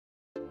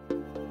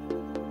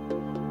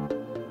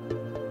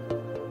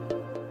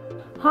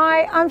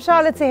Hi, I'm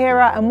Charlotte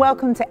Tahira and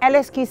welcome to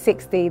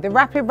LSQ60, the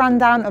rapid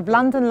rundown of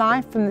London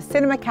life from the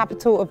cinema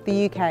capital of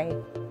the UK.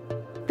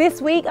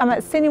 This week I'm at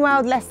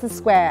Cineworld Leicester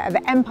Square at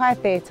the Empire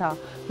Theatre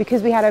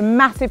because we had a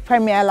massive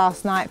premiere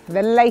last night for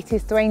the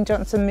latest Dwayne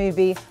Johnson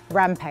movie,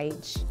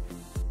 Rampage.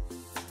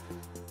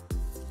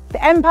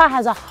 The Empire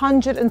has a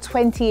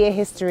 120-year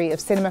history of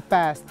cinema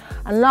first,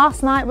 and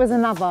last night was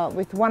another,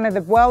 with one of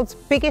the world's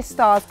biggest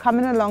stars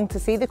coming along to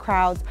see the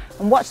crowds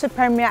and watch the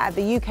premiere at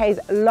the UK's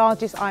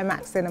largest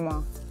IMAX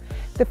cinema.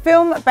 The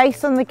film,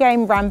 based on the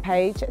game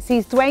Rampage,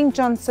 sees Dwayne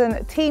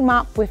Johnson team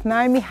up with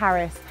Naomi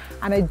Harris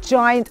and a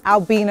giant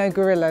albino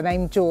gorilla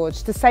named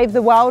George to save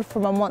the world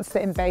from a monster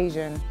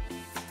invasion.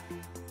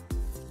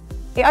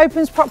 It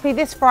opens properly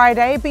this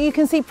Friday, but you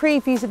can see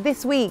previews of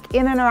this week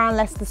in and around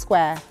Leicester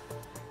Square.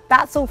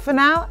 That's all for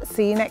now.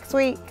 See you next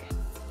week.